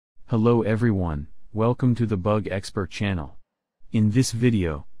Hello everyone, welcome to the Bug Expert channel. In this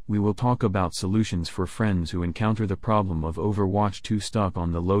video, we will talk about solutions for friends who encounter the problem of Overwatch 2 stuck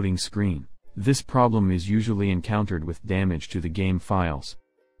on the loading screen. This problem is usually encountered with damage to the game files.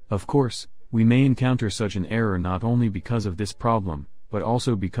 Of course, we may encounter such an error not only because of this problem, but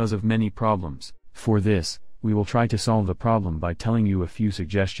also because of many problems. For this, we will try to solve the problem by telling you a few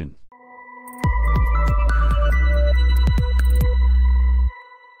suggestions.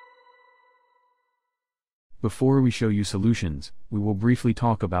 Before we show you solutions, we will briefly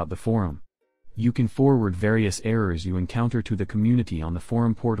talk about the forum. You can forward various errors you encounter to the community on the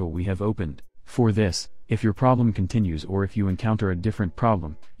forum portal we have opened. For this, if your problem continues or if you encounter a different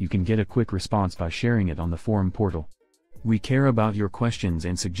problem, you can get a quick response by sharing it on the forum portal. We care about your questions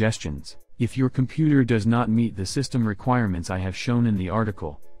and suggestions. If your computer does not meet the system requirements I have shown in the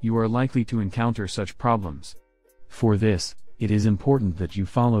article, you are likely to encounter such problems. For this, it is important that you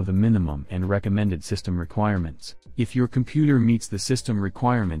follow the minimum and recommended system requirements. If your computer meets the system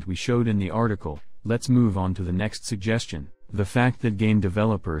requirement we showed in the article, let's move on to the next suggestion. The fact that game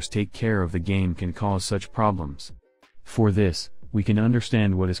developers take care of the game can cause such problems. For this, we can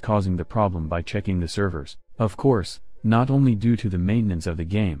understand what is causing the problem by checking the servers. Of course, not only due to the maintenance of the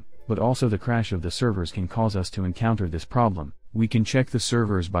game, but also the crash of the servers can cause us to encounter this problem. We can check the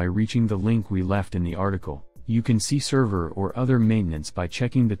servers by reaching the link we left in the article. You can see server or other maintenance by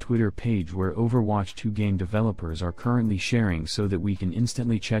checking the Twitter page where Overwatch 2 game developers are currently sharing so that we can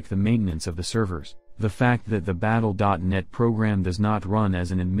instantly check the maintenance of the servers. The fact that the Battle.net program does not run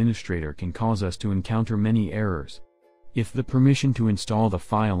as an administrator can cause us to encounter many errors. If the permission to install the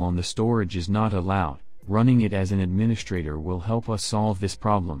file on the storage is not allowed, running it as an administrator will help us solve this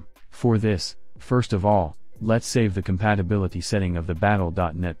problem. For this, first of all, let's save the compatibility setting of the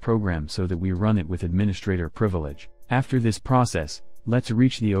Battle.net program so that we run it with administrator privilege. After this process, let's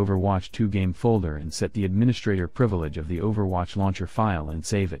reach the Overwatch 2 game folder and set the administrator privilege of the Overwatch launcher file and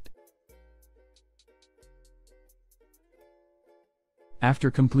save it.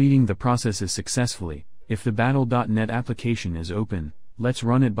 After completing the processes successfully, if the Battle.net application is open, let's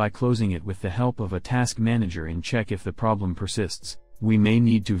run it by closing it with the help of a task manager and check if the problem persists. We may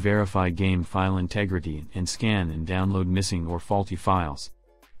need to verify game file integrity and scan and download missing or faulty files.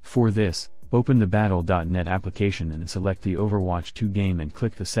 For this, open the Battle.net application and select the Overwatch 2 game and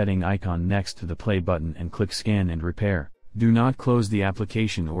click the setting icon next to the play button and click Scan and Repair. Do not close the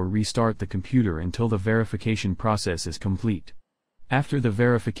application or restart the computer until the verification process is complete. After the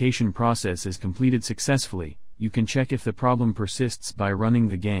verification process is completed successfully, you can check if the problem persists by running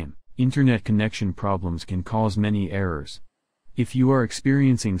the game. Internet connection problems can cause many errors. If you are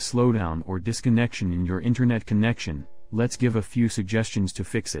experiencing slowdown or disconnection in your internet connection, let's give a few suggestions to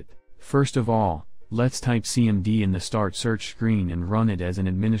fix it. First of all, let's type CMD in the start search screen and run it as an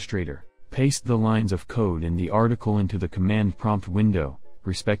administrator. Paste the lines of code in the article into the command prompt window,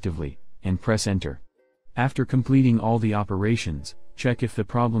 respectively, and press enter. After completing all the operations, check if the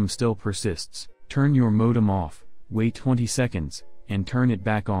problem still persists. Turn your modem off, wait 20 seconds, and turn it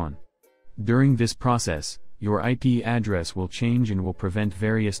back on. During this process, your IP address will change and will prevent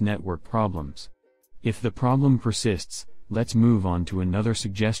various network problems. If the problem persists, let's move on to another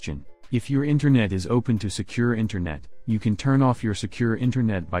suggestion. If your internet is open to secure internet, you can turn off your secure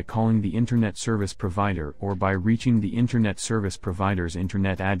internet by calling the internet service provider or by reaching the internet service provider's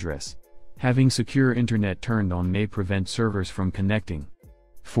internet address. Having secure internet turned on may prevent servers from connecting.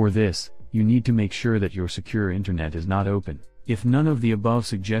 For this, you need to make sure that your secure internet is not open. If none of the above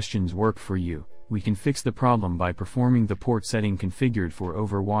suggestions work for you, we can fix the problem by performing the port setting configured for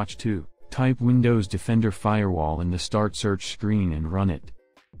Overwatch 2. Type Windows Defender Firewall in the Start Search screen and run it.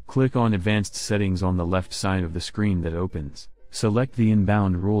 Click on Advanced Settings on the left side of the screen that opens. Select the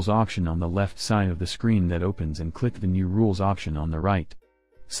Inbound Rules option on the left side of the screen that opens and click the New Rules option on the right.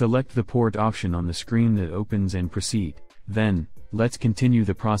 Select the Port option on the screen that opens and proceed. Then, let's continue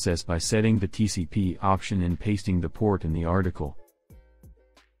the process by setting the TCP option and pasting the port in the article.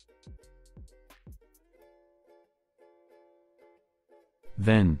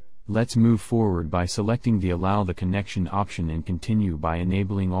 Then, let's move forward by selecting the Allow the Connection option and continue by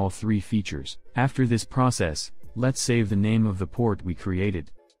enabling all three features. After this process, let's save the name of the port we created.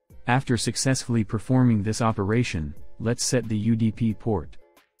 After successfully performing this operation, let's set the UDP port.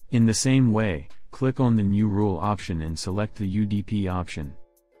 In the same way, click on the New Rule option and select the UDP option.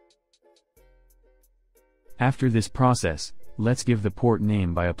 After this process, let's give the port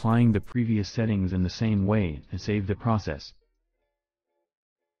name by applying the previous settings in the same way and save the process.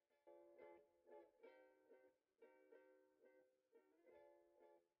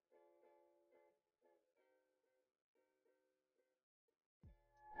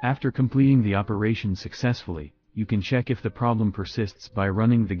 After completing the operation successfully, you can check if the problem persists by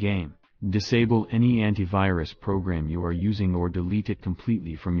running the game. Disable any antivirus program you are using or delete it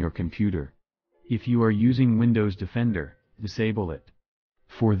completely from your computer. If you are using Windows Defender, disable it.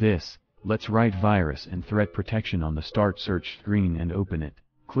 For this, let's write Virus and Threat Protection on the Start search screen and open it.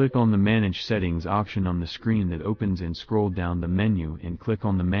 Click on the Manage Settings option on the screen that opens and scroll down the menu and click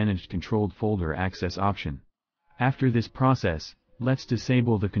on the Managed Controlled Folder Access option. After this process, let's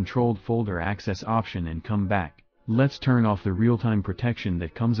disable the Controlled Folder Access option and come back. Let's turn off the real-time protection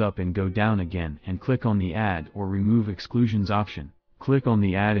that comes up and go down again and click on the Add or Remove Exclusions option. Click on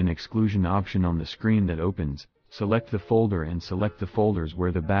the Add an Exclusion option on the screen that opens, select the folder and select the folders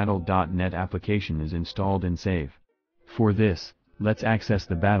where the Battle.net application is installed and save. For this, let's access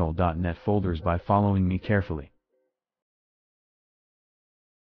the Battle.net folders by following me carefully.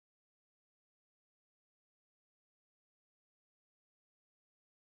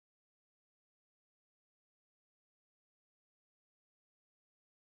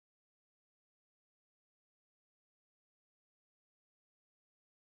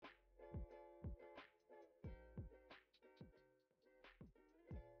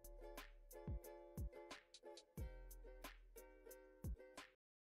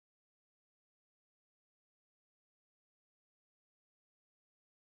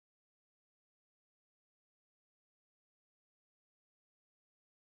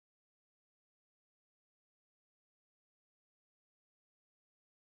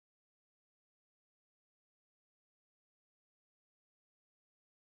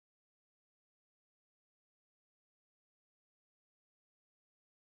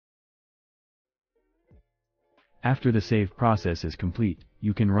 After the save process is complete,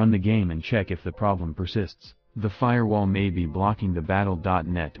 you can run the game and check if the problem persists. The firewall may be blocking the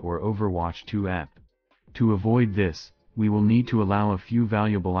Battle.net or Overwatch 2 app. To avoid this, we will need to allow a few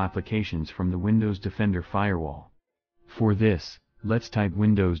valuable applications from the Windows Defender firewall. For this, let's type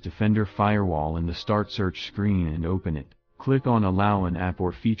Windows Defender Firewall in the Start search screen and open it. Click on Allow an app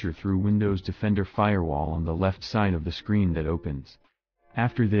or feature through Windows Defender Firewall on the left side of the screen that opens.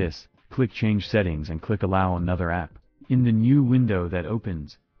 After this, click Change Settings and click Allow another app. In the new window that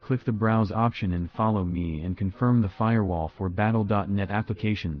opens, click the Browse option and Follow Me and confirm the firewall for Battle.net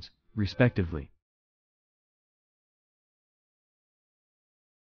applications, respectively.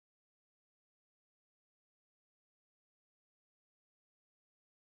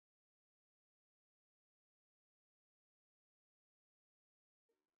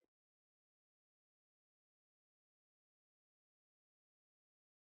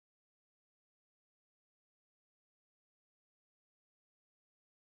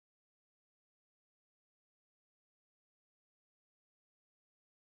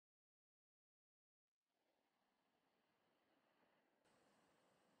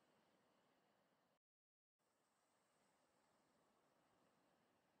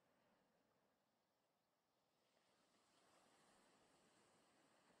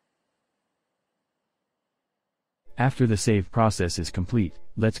 After the save process is complete,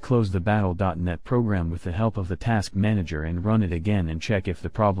 let's close the Battle.net program with the help of the Task Manager and run it again and check if the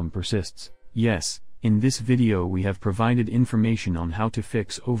problem persists. Yes, in this video we have provided information on how to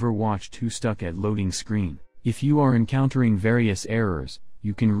fix Overwatch 2 stuck at loading screen. If you are encountering various errors,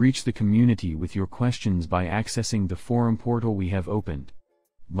 you can reach the community with your questions by accessing the forum portal we have opened.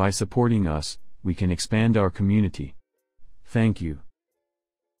 By supporting us, we can expand our community. Thank you.